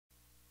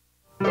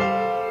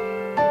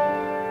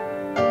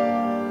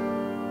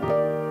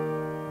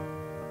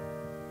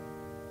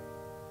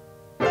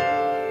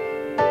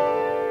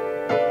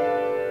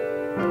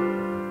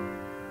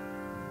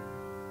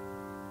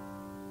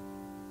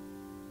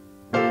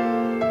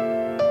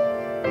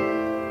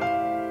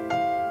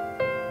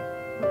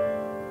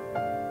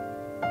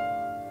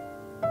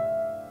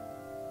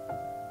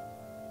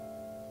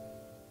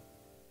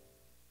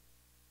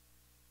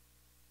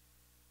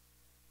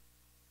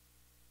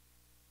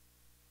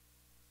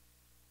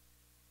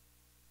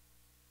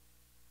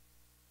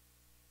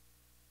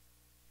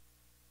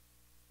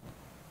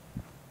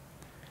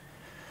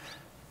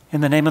In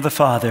the name of the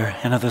Father,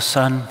 and of the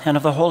Son, and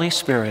of the Holy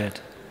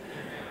Spirit.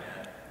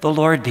 The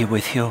Lord be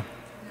with you.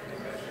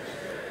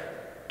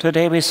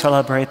 Today we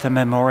celebrate the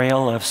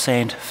memorial of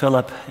Saint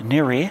Philip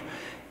Neri.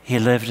 He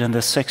lived in the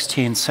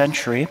 16th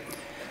century,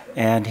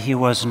 and he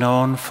was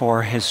known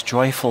for his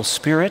joyful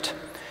spirit,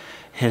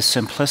 his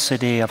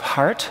simplicity of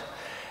heart,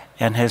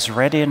 and his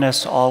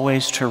readiness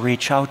always to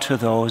reach out to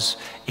those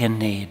in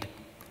need.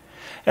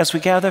 As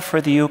we gather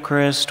for the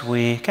Eucharist,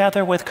 we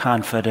gather with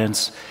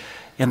confidence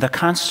in the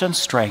constant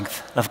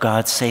strength of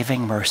God's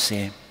saving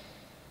mercy.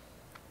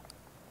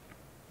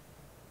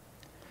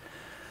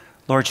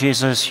 Lord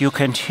Jesus, you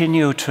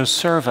continue to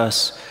serve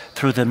us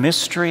through the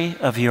mystery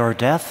of your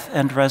death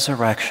and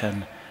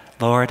resurrection.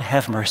 Lord,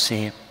 have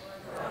mercy.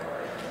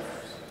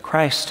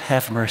 Christ,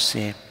 have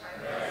mercy.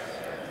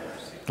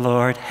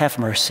 Lord, have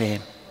mercy.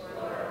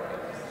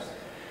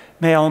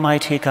 May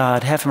Almighty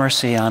God have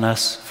mercy on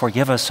us,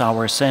 forgive us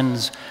our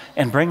sins,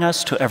 and bring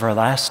us to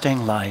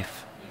everlasting life.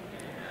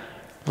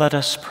 Let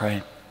us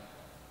pray.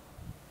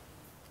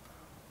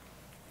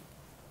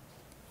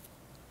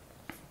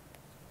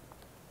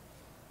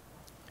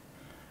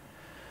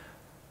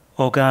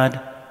 O God,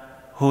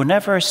 who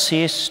never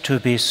cease to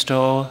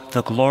bestow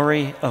the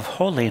glory of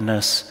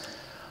holiness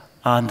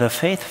on the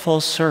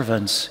faithful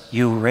servants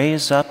you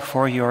raise up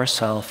for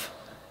yourself,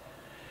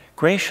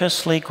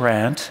 graciously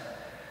grant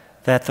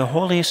that the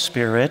Holy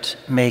Spirit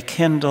may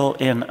kindle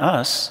in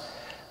us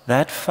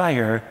that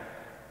fire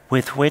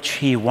with which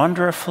he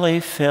wonderfully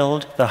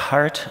filled the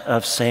heart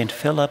of Saint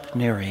Philip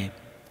Neri.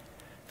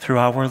 Through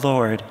our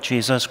Lord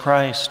Jesus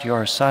Christ,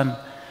 your Son,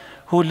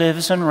 who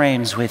lives and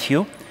reigns with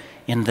you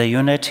in the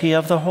unity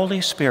of the Holy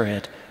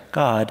Spirit,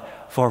 God,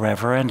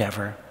 forever and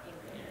ever.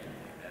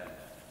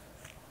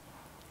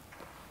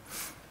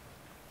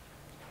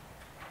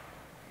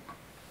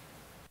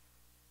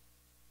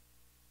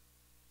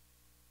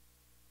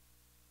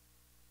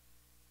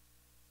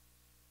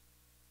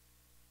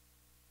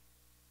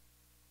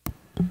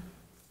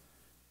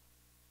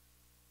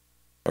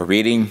 A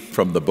reading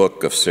from the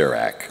book of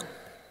Sirach.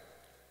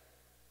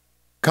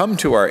 Come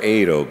to our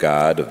aid, O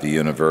God of the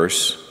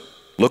universe.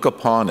 Look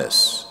upon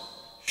us.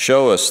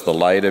 Show us the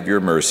light of your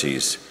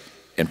mercies,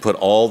 and put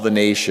all the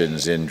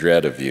nations in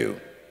dread of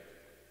you.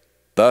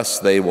 Thus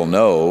they will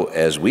know,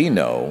 as we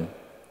know,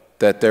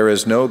 that there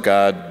is no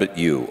God but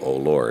you, O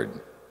Lord.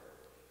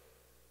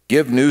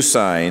 Give new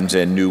signs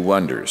and new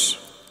wonders.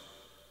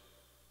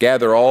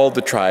 Gather all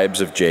the tribes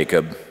of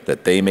Jacob,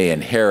 that they may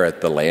inherit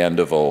the land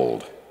of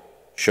old.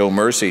 Show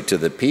mercy to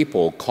the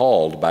people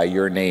called by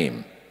your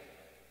name,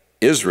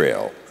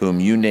 Israel, whom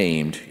you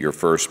named your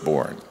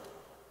firstborn.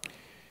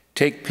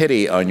 Take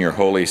pity on your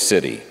holy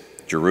city,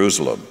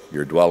 Jerusalem,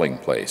 your dwelling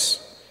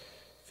place.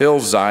 Fill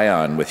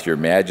Zion with your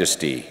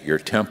majesty, your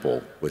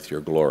temple with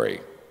your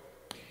glory.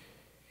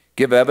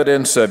 Give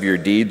evidence of your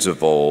deeds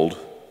of old,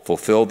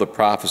 fulfill the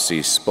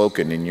prophecies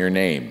spoken in your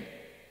name.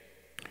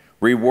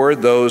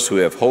 Reward those who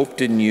have hoped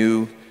in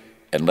you,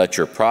 and let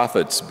your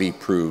prophets be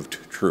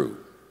proved true.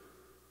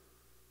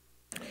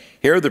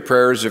 Hear the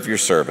prayers of your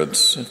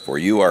servants, for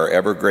you are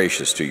ever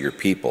gracious to your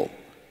people,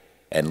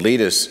 and lead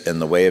us in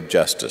the way of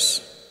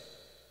justice.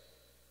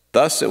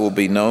 Thus it will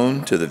be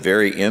known to the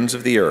very ends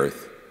of the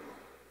earth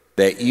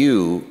that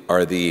you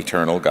are the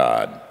eternal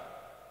God.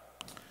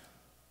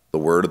 The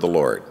word of the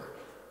Lord.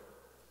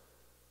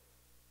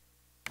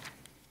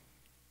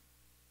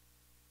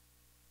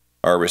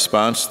 Our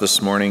response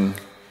this morning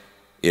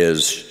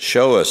is,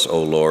 show us,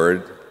 O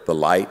Lord, the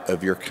light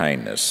of your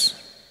kindness.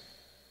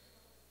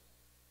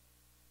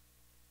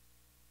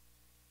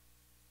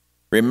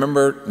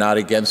 Remember not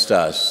against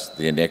us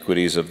the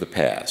iniquities of the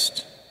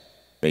past.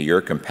 May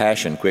your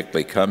compassion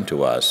quickly come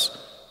to us,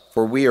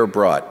 for we are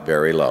brought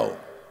very low.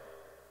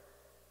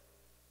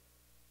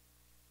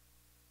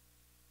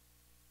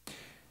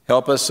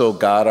 Help us, O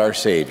God, our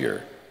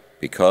Savior,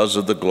 because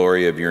of the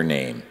glory of your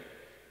name.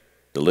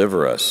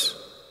 Deliver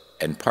us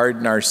and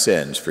pardon our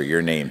sins for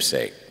your name's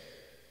sake.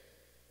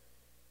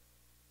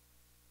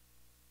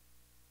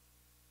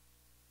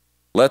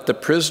 Let the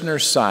prisoner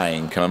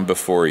sighing come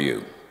before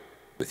you.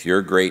 With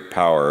your great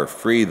power,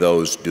 free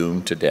those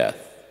doomed to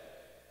death.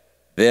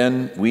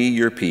 Then we,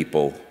 your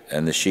people,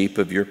 and the sheep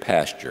of your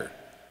pasture,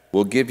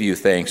 will give you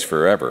thanks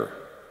forever.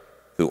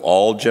 Through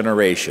all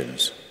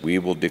generations, we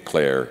will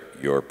declare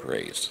your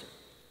praise.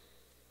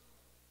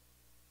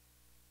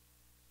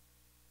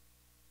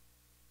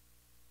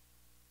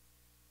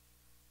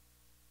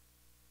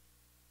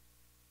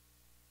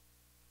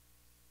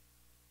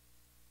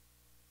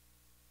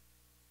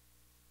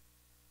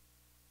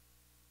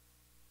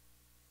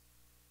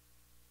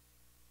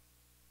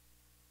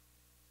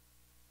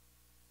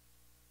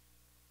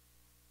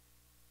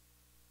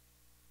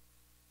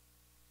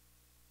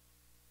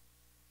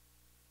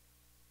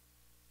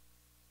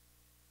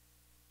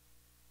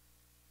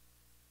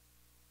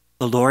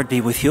 The Lord be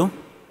with you.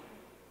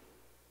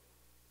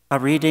 A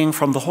reading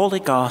from the Holy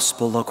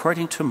Gospel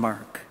according to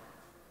Mark.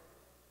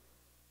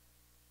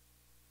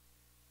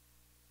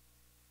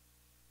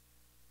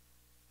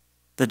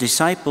 The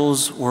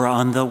disciples were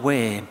on the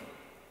way,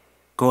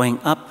 going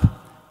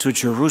up to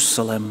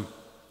Jerusalem,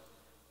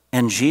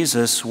 and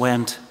Jesus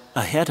went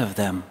ahead of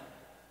them.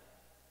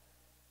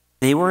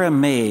 They were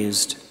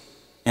amazed,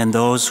 and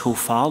those who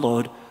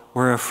followed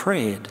were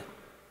afraid.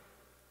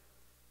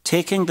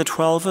 Taking the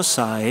 12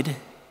 aside,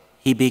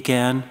 he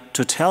began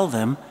to tell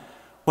them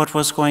what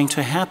was going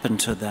to happen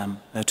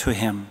to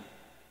him.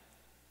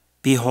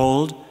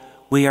 Behold,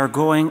 we are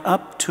going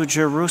up to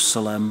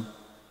Jerusalem,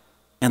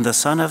 and the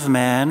Son of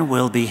Man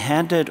will be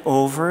handed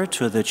over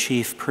to the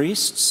chief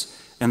priests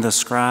and the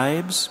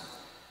scribes,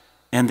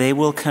 and they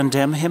will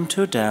condemn him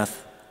to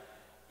death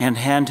and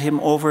hand him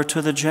over to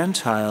the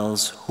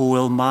Gentiles, who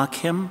will mock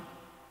him,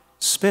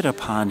 spit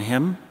upon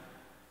him,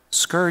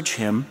 scourge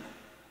him,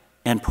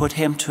 and put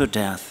him to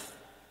death.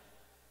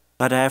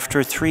 But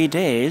after 3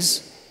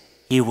 days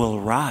he will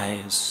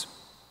rise.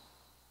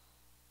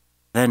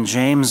 Then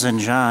James and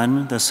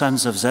John, the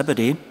sons of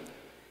Zebedee,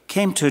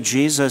 came to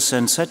Jesus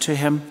and said to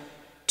him,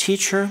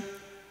 "Teacher,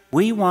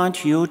 we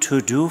want you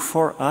to do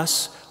for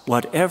us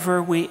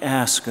whatever we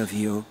ask of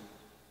you."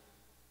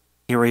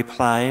 He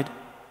replied,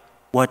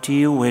 "What do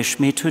you wish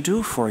me to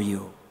do for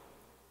you?"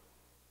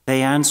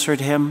 They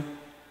answered him,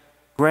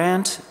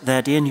 "Grant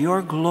that in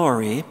your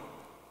glory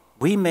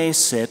we may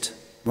sit,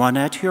 one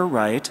at your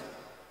right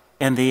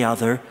and the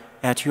other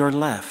at your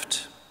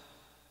left."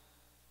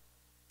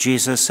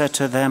 Jesus said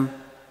to them,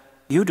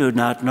 "You do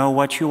not know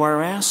what you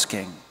are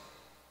asking.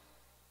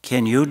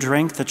 Can you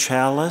drink the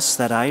chalice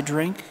that I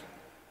drink,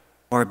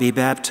 or be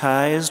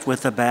baptized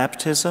with the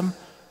baptism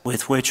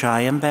with which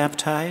I am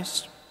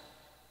baptized?"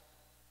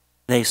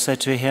 They said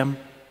to him,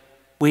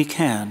 "We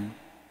can."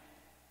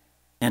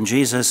 And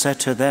Jesus said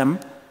to them,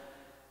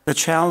 "The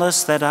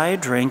chalice that I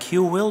drink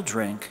you will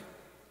drink,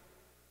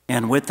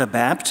 and with the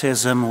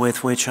baptism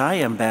with which I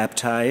am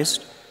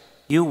baptized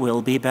you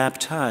will be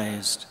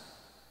baptized.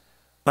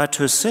 But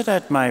to sit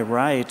at my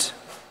right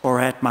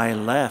or at my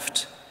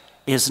left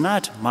is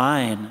not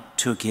mine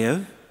to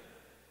give,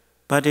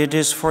 but it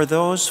is for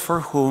those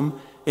for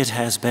whom it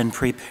has been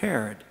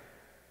prepared."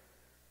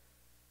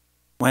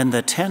 When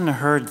the 10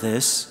 heard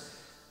this,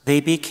 they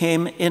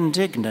became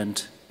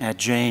indignant at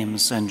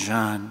James and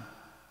John.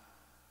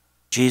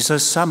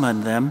 Jesus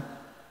summoned them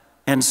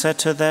and said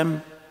to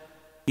them,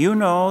 "You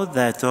know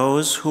that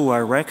those who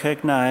are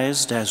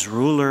recognized as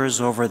rulers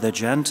over the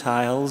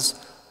Gentiles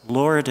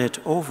lord it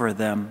over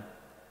them,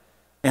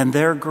 and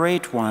their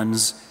great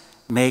ones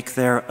make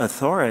their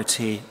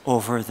authority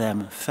over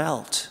them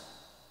felt.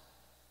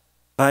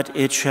 But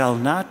it shall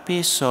not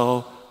be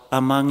so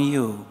among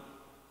you.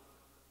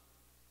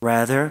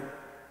 Rather,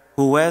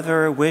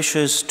 whoever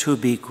wishes to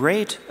be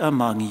great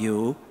among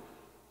you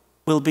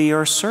will be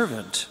your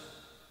servant.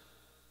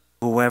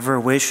 Whoever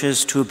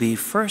wishes to be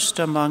first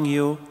among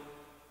you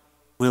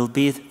will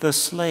be the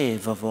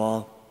slave of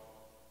all.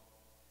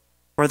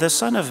 For the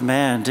Son of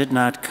Man did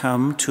not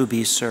come to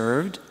be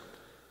served,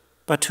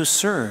 but to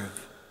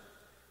serve,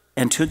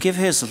 and to give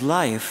his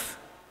life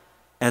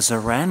as a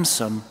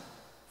ransom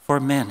for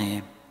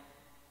many."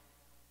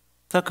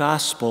 The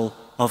Gospel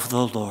of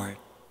the Lord.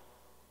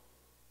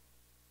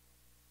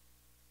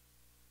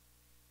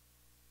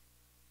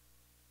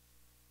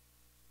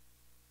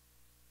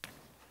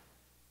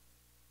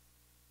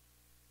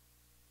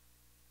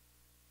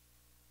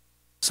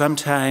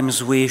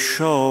 Sometimes we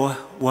show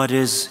what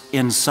is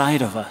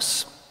inside of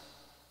us.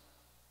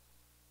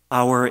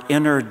 Our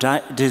inner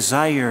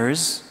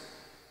desires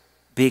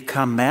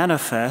become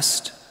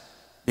manifest,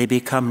 they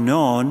become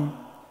known,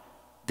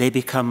 they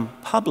become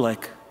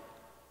public,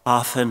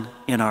 often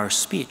in our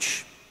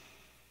speech.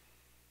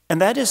 And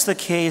that is the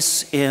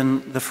case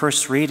in the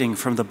first reading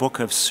from the book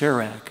of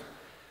Sirach,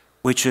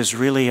 which is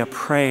really a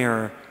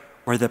prayer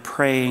where the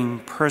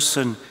praying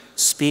person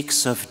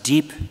speaks of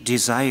deep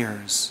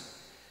desires.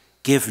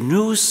 "Give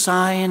new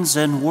signs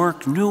and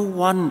work new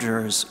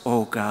wonders,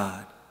 O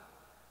God.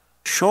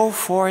 Show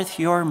forth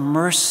your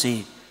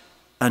mercy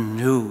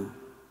anew.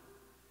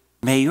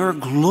 May your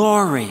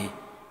glory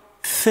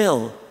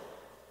fill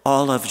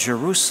all of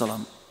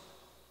Jerusalem."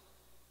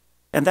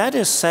 And that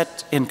is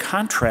set in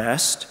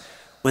contrast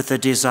with the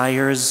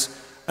desires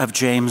of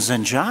James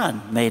and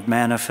John made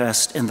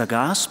manifest in the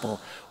gospel.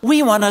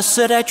 "We want to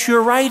sit at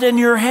your right and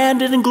your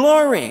hand in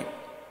glory."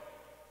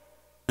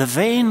 The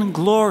vain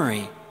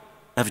glory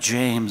of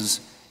James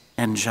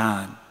and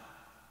John.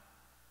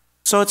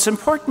 So it's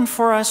important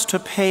for us to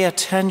pay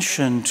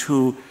attention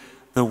to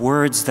the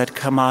words that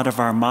come out of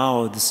our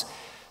mouths,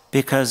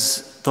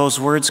 because those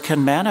words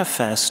can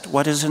manifest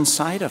what is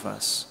inside of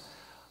us,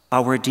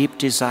 our deep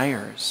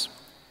desires.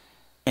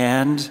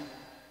 And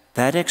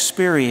that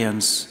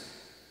experience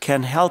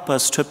can help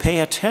us to pay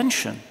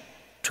attention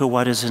to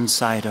what is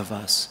inside of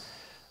us,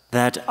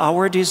 that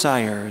our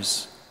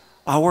desires,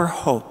 our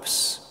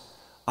hopes,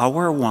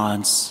 our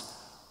wants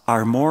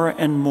are more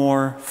and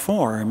more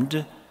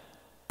formed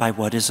by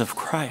what is of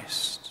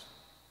Christ.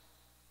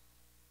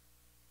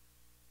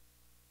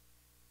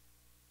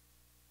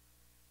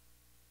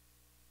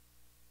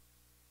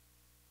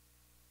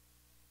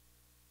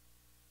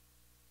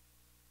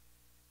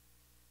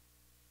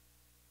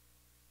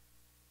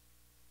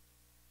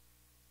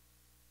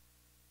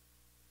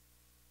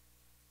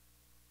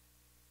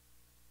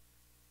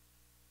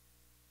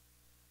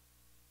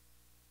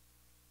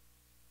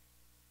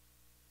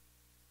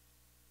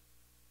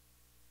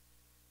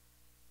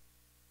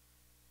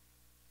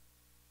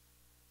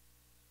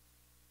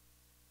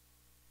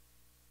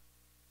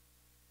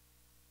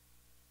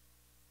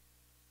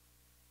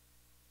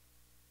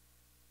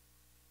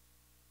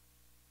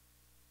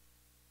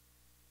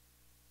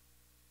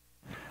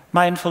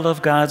 Mindful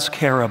of God's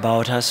care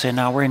about us in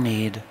our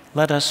need,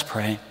 let us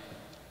pray.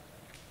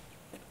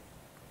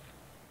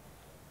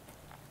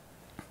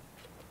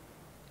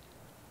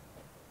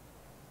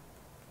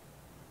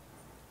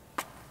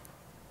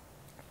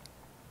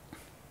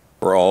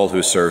 For all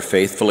who serve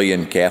faithfully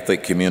in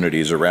Catholic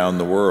communities around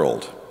the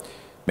world,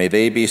 may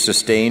they be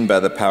sustained by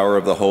the power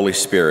of the Holy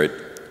Spirit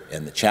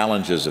in the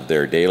challenges of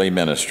their daily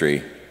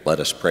ministry. Let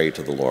us pray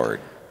to the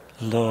Lord.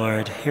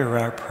 Lord, hear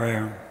our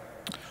prayer.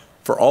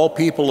 For all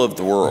people of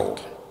the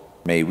world,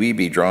 may we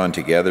be drawn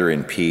together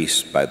in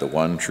peace by the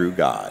one true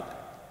God.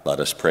 Let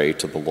us pray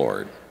to the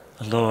Lord.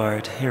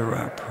 Lord, hear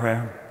our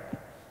prayer.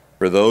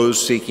 For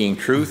those seeking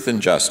truth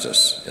and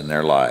justice in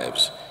their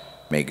lives,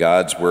 may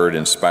God's word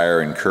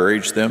inspire and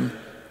encourage them.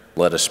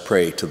 Let us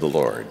pray to the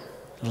Lord.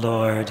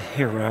 Lord,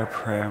 hear our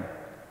prayer.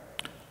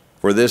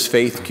 For this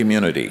faith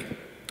community,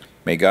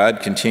 may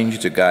God continue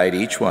to guide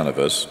each one of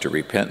us to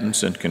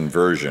repentance and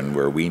conversion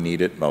where we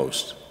need it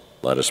most.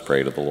 Let us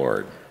pray to the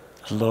Lord.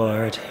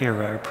 Lord,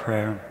 hear our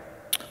prayer.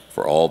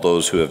 For all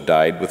those who have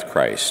died with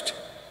Christ,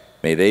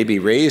 may they be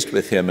raised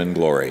with him in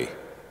glory.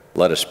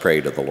 Let us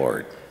pray to the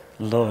Lord.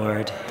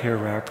 Lord, hear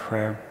our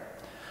prayer.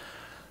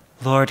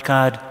 Lord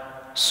God,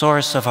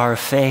 source of our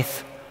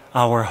faith,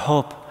 our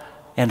hope,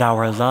 and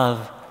our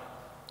love,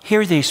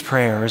 hear these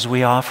prayers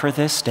we offer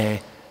this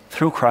day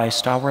through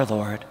Christ our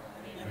Lord.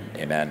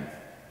 Amen.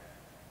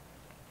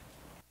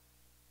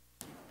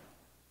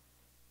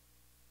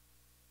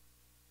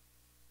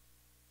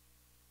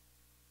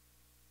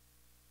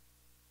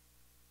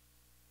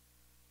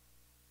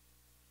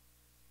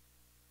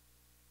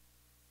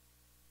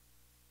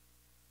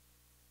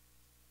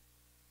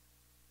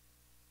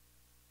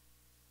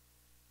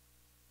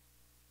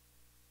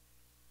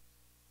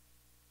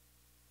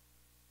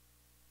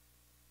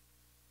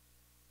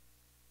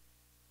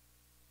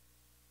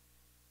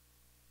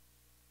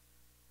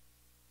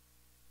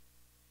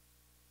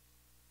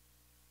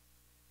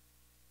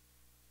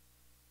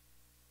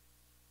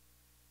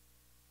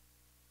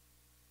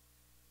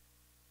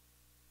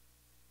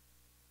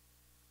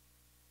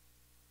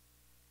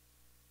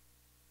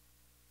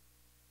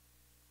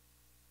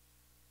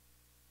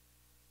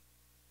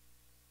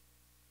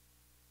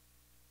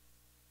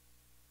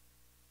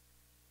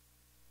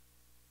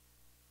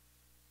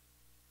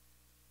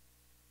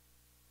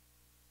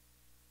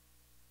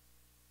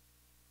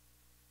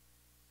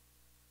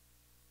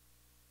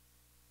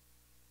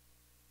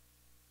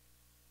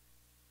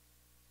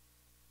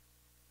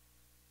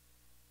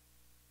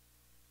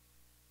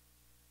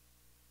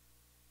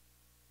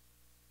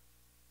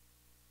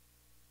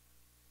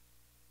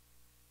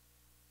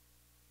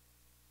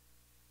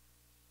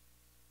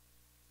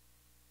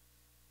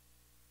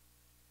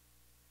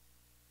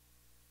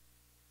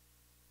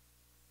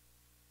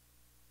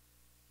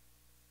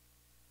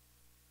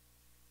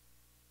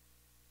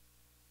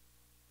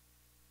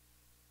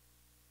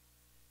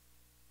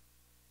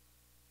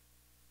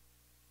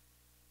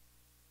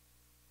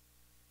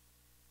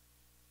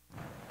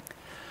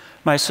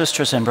 My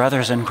sisters and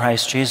brothers in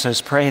Christ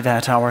Jesus, pray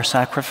that our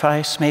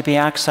sacrifice may be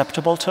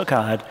acceptable to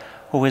God,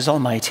 who is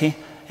almighty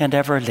and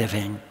ever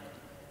living.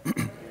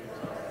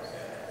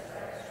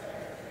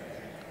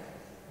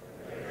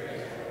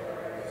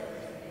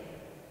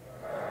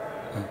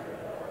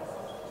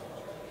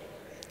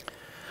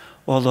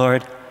 O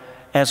Lord,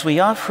 as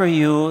we offer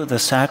you the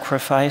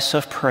sacrifice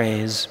of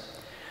praise,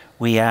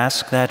 we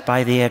ask that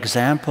by the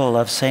example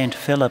of Saint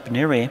Philip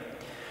Neri,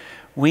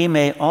 we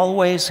may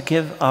always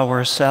give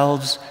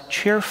ourselves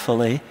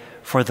cheerfully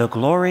for the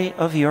glory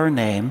of your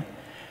name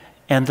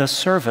and the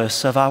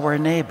service of our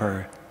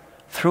neighbor,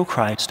 through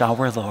Christ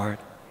our Lord.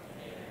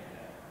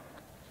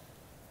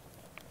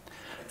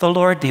 The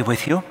Lord be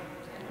with you.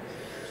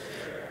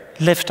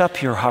 Lift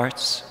up your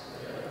hearts.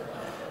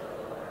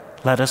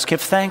 Let us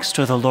give thanks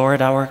to the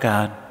Lord our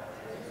God.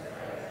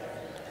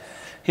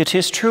 It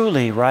is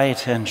truly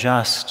right and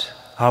just,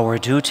 our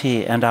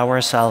duty and our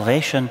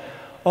salvation,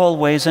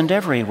 always and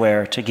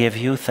everywhere to give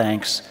you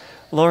thanks,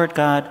 Lord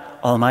God,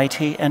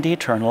 almighty and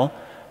eternal,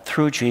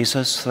 through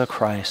Jesus the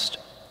Christ.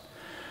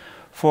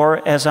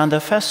 For as on the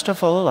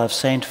festival of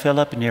Saint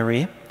Philip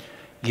Neri,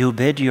 you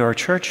bid your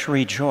church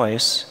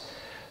rejoice,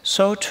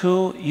 so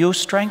too you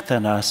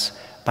strengthen us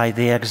by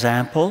the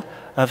example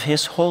of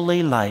his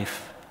holy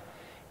life.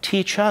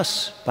 Teach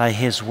us by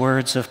his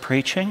words of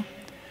preaching,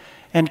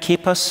 and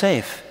keep us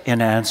safe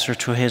in answer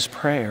to his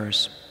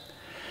prayers.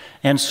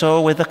 And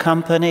so, with the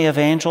company of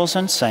angels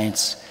and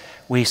saints,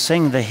 we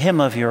sing the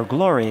hymn of your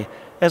glory,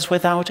 as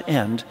without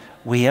end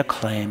we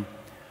acclaim.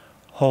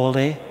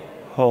 Holy,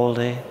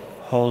 holy,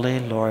 holy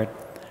Lord,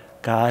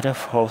 God of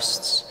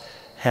hosts,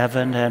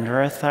 heaven and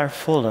earth are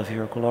full of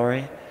your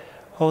glory.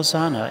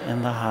 Hosanna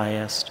in the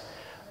highest.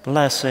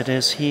 Blessed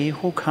is he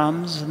who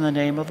comes in the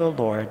name of the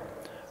Lord.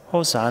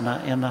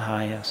 Hosanna in the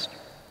highest.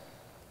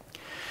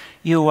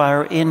 You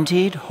are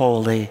indeed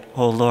holy,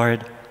 O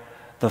Lord,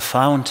 the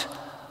fount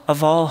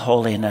of all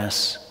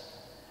holiness.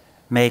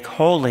 Make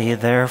holy,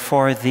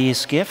 therefore,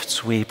 these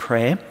gifts, we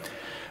pray,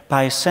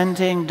 by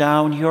sending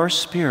down your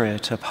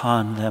Spirit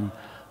upon them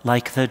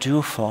like the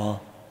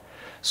dewfall,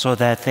 so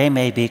that they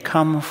may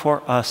become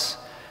for us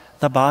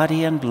the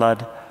body and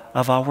blood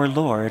of our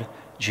Lord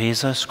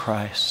Jesus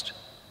Christ.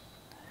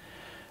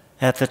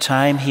 At the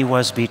time he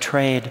was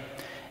betrayed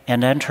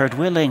and entered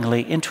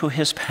willingly into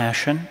his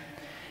passion,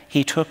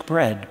 he took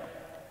bread,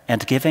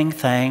 and giving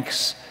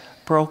thanks,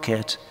 broke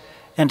it,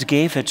 and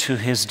gave it to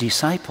his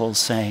disciples,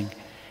 saying,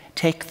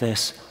 "Take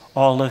this,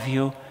 all of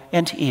you,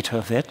 and eat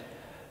of it,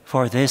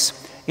 for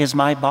this is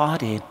my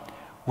body,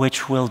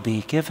 which will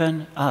be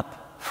given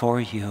up for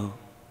you."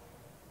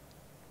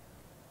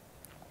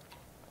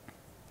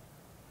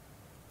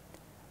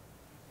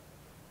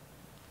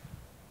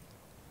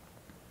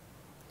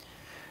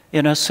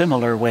 In a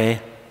similar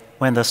way,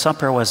 when the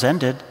supper was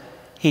ended,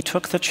 he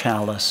took the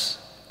chalice,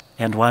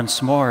 and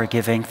once more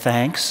giving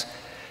thanks,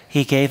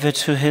 he gave it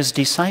to his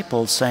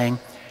disciples, saying,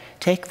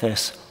 "Take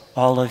this,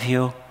 all of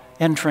you,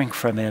 and drink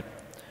from it,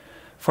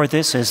 for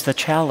this is the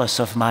chalice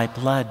of my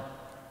blood,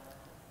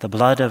 the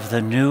blood of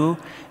the new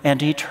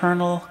and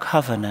eternal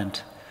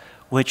covenant,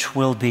 which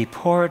will be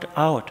poured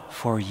out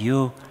for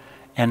you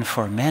and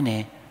for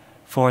many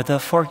for the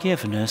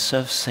forgiveness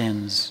of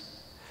sins.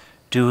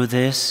 Do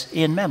this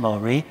in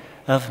memory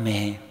of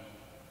me."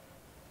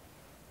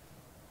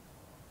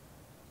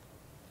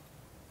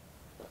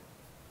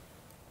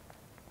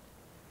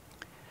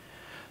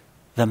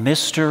 The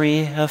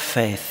mystery of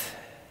faith.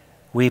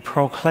 We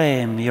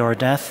proclaim your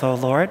death, O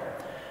Lord,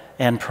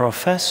 and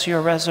profess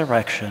your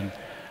resurrection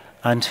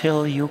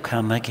until you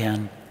come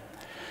again.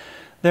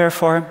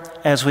 Therefore,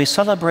 as we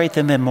celebrate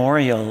the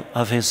memorial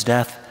of his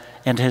death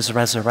and his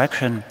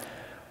resurrection,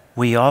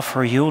 we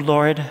offer you,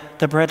 Lord,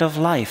 the bread of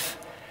life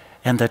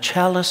and the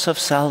chalice of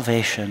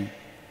salvation,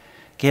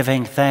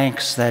 giving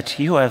thanks that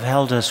you have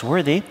held us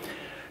worthy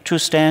to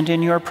stand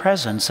in your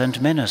presence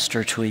and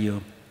minister to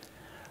you.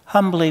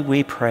 Humbly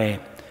we pray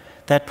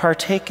that,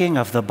 partaking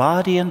of the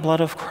body and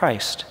blood of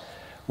Christ,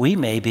 we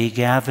may be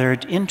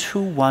gathered into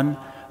one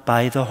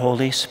by the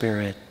Holy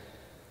Spirit.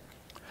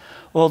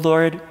 O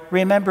Lord,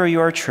 remember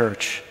your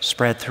church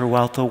spread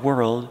throughout the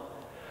world.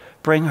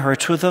 Bring her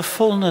to the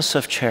fullness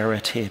of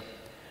charity,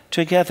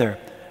 together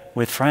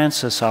with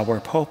Francis, our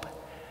Pope,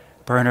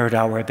 Bernard,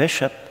 our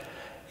Bishop,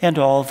 and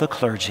all the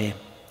clergy.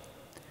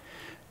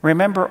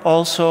 Remember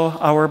also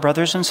our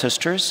brothers and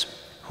sisters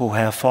who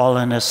have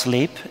fallen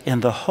asleep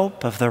in the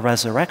hope of the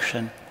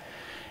resurrection,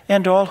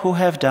 and all who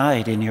have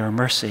died in your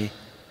mercy.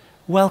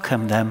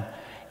 Welcome them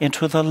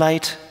into the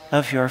light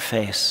of your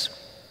face.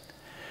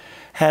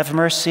 Have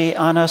mercy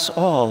on us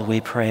all,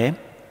 we pray,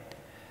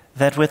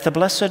 that with the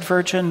Blessed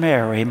Virgin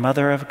Mary,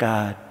 Mother of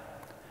God,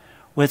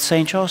 with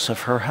Saint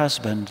Joseph, her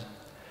husband,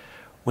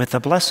 with the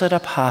blessed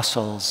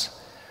apostles,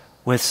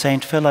 with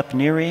Saint Philip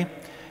Neri,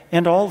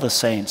 and all the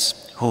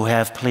saints who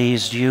have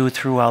pleased you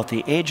throughout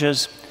the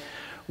ages,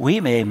 we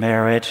may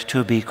merit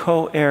to be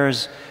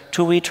co-heirs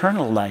to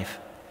eternal life,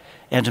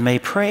 and may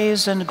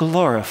praise and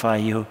glorify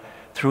you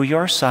through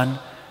your Son,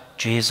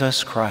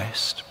 Jesus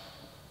Christ.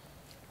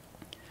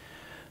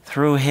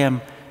 Through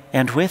him,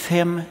 and with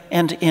him,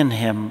 and in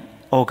him,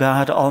 O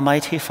God,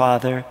 Almighty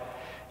Father,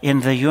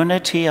 in the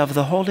unity of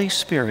the Holy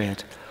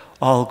Spirit,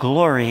 all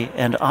glory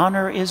and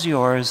honor is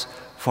yours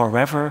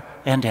forever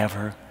and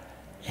ever.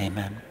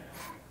 Amen.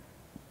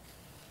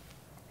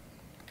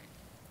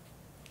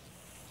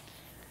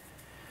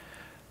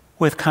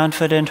 With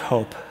confident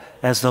hope,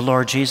 as the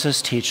Lord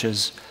Jesus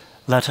teaches,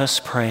 let us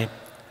pray.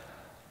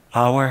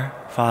 Our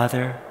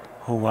Father,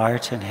 who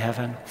art in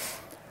heaven,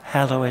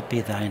 hallowed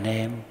be thy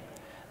name.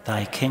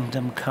 Thy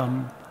kingdom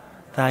come,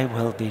 thy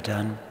will be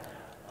done,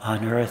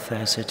 on earth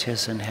as it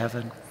is in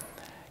heaven.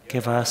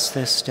 Give us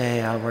this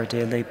day our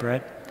daily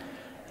bread,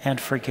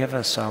 and forgive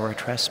us our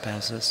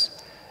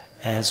trespasses,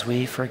 as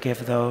we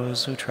forgive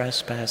those who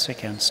trespass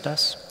against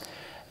us.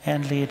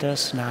 And lead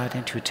us not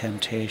into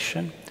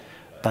temptation,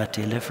 but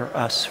deliver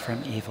us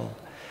from evil.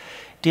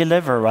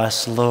 Deliver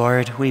us,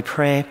 Lord, we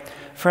pray,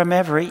 from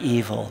every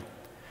evil.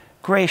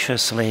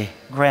 Graciously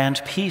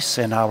grant peace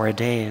in our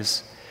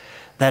days,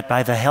 that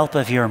by the help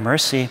of your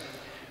mercy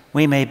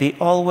we may be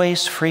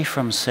always free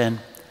from sin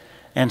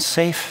and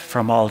safe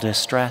from all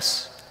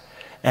distress,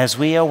 as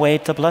we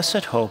await the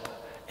blessed hope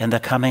in the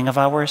coming of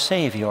our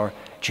Savior,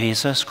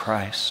 Jesus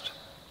Christ.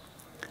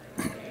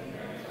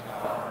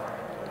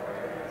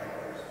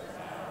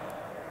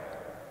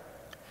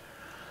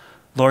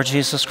 Lord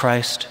Jesus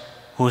Christ,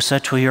 who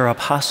said to your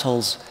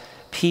apostles,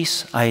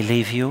 "Peace I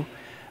leave you,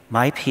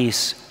 my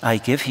peace I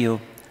give you,"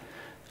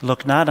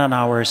 look not on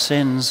our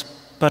sins,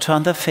 but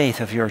on the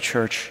faith of your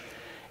church,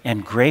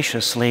 and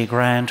graciously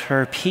grant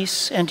her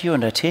peace and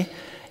unity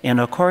in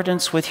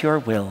accordance with your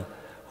will,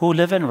 who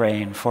live and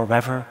reign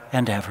forever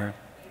and ever.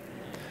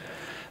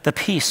 The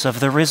peace of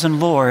the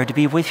risen Lord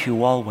be with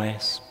you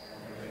always.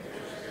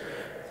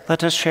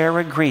 Let us share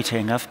a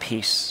greeting of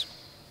peace.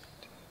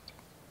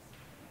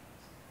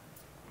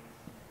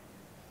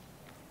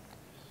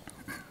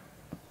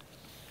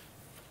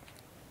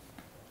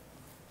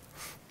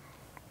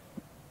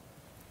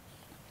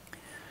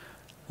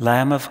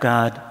 Lamb of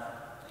God,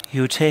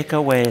 you take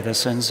away the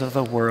sins of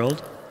the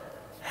world,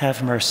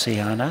 have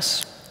mercy on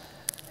us.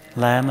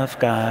 Lamb of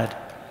God,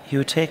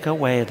 you take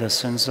away the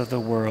sins of the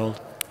world,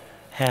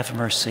 have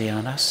mercy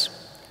on us.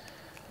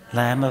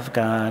 Lamb of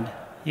God,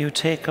 you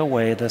take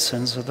away the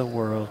sins of the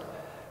world,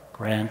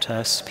 grant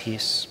us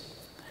peace.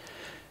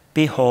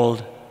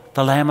 Behold,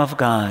 the Lamb of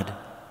God.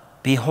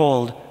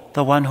 Behold,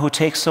 the one who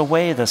takes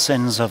away the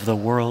sins of the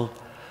world.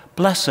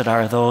 Blessed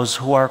are those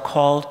who are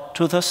called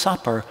to the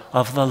supper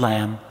of the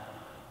Lamb.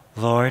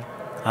 Lord,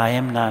 I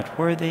am not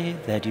worthy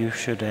that you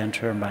should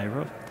enter my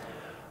roof,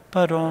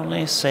 but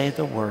only say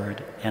the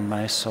word, and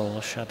my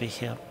soul shall be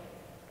healed.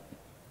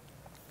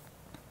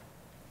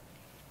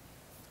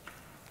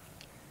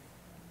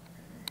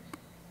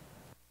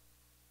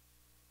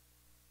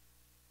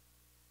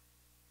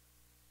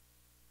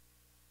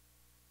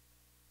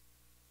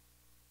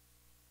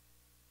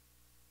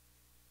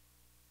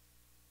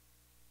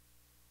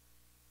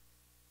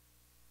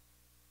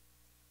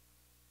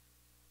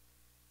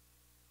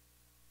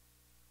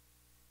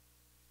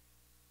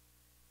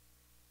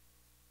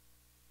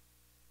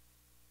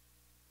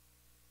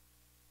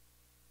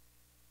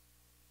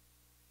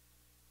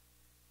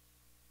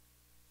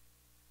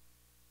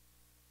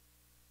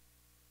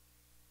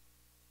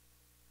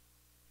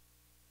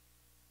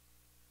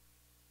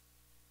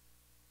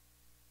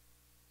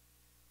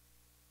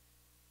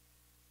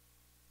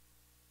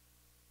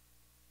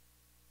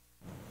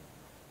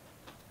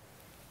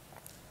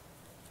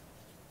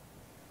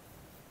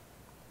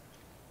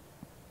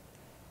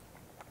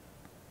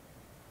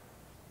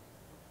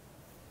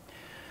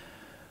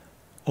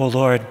 O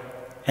Lord,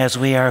 as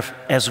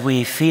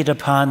we feed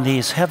upon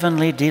these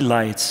heavenly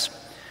delights,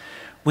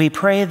 we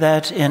pray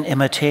that in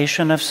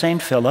imitation of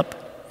St. Philip,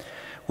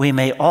 we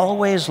may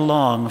always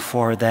long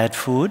for that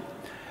food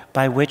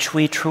by which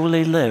we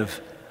truly live,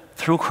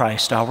 through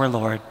Christ our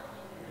Lord.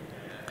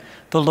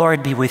 The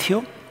Lord be with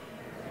you.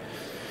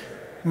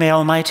 May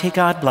Almighty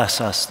God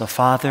bless us, the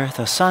Father,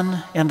 the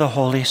Son, and the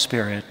Holy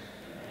Spirit.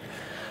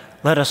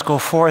 Let us go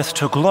forth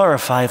to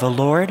glorify the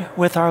Lord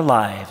with our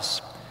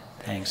lives.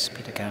 Thanks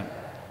be to God.